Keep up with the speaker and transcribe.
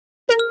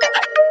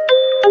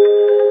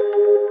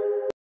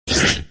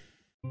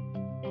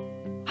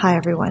Hi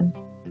everyone,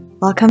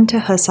 welcome to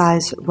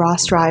Hesai's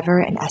ROS driver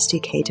and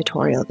SDK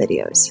tutorial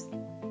videos.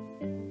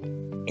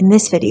 In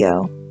this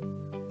video,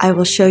 I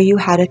will show you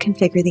how to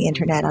configure the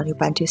internet on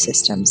Ubuntu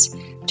systems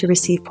to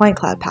receive point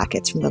cloud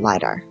packets from the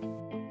Lidar.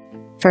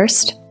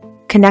 First,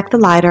 connect the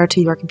Lidar to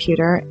your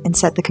computer and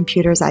set the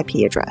computer's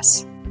IP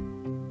address.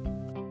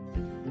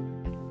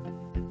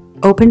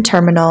 Open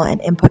Terminal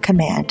and input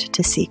Command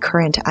to see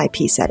current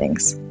IP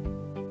settings.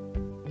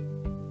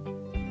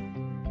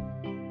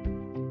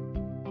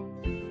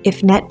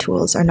 If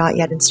NetTools are not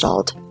yet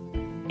installed,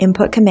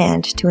 input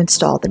Command to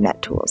install the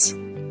NetTools.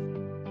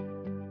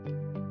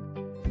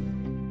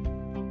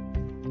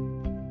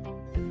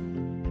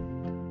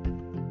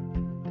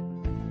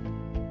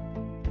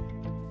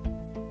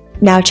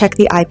 Now check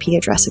the IP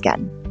address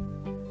again.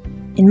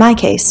 In my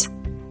case,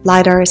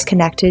 Lidar is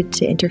connected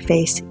to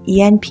interface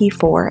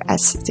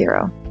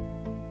ENP4S0.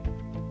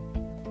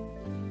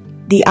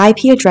 The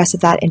IP address of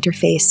that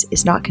interface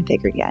is not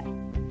configured yet.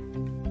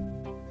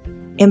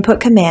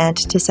 Input Command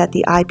to set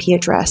the IP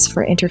address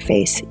for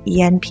interface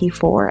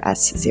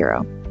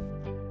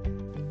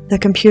ENP4S0. The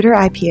computer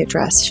IP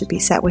address should be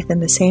set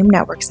within the same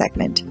network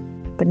segment,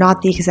 but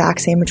not the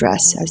exact same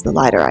address as the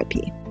Lidar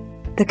IP.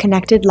 The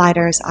connected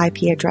Lidar's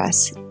IP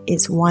address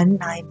is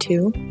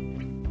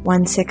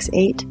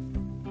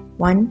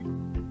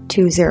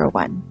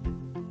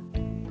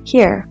 192.168.1.201.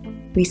 Here,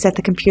 we set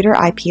the computer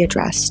IP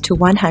address to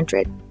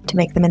 100 to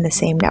make them in the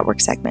same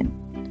network segment.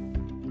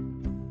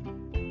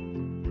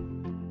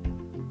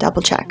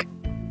 Double check.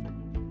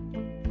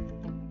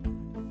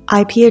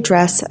 IP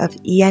address of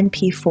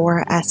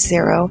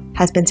ENP4S0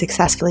 has been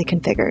successfully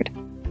configured.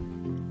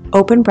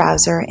 Open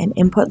browser and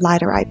input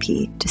Lidar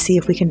IP to see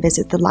if we can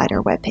visit the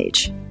Lidar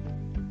webpage.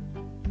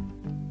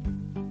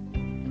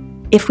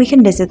 If we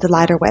can visit the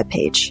Lidar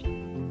webpage,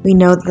 we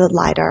know that the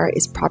Lidar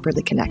is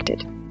properly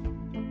connected.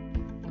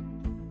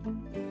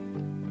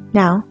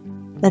 Now,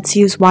 let's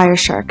use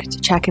Wireshark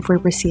to check if we're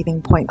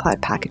receiving point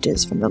cloud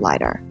packages from the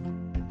Lidar.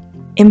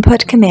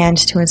 Input Command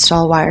to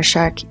install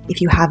Wireshark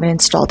if you haven't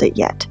installed it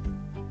yet.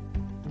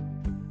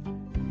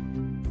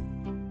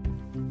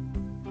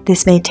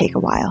 This may take a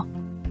while.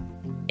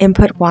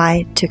 Input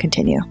Y to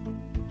continue.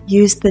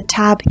 Use the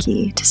Tab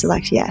key to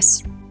select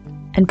Yes,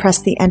 and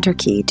press the Enter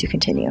key to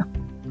continue.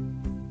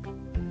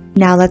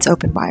 Now let's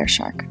open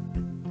Wireshark.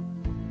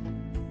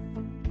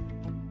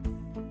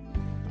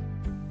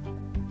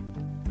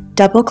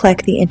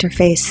 Double-click the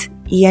interface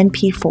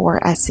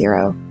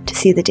ENP4S0 to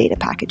see the data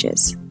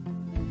packages.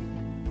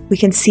 We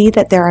can see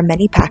that there are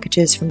many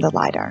packages from the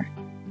Lidar.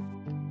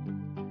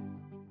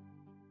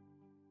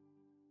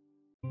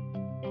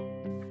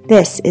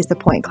 This is the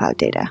point cloud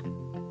data.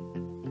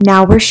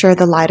 Now we're sure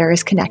the Lidar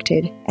is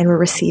connected and we're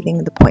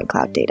receiving the point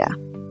cloud data.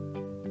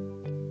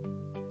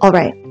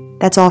 Alright,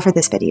 that's all for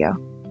this video.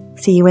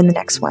 See you in the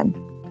next one.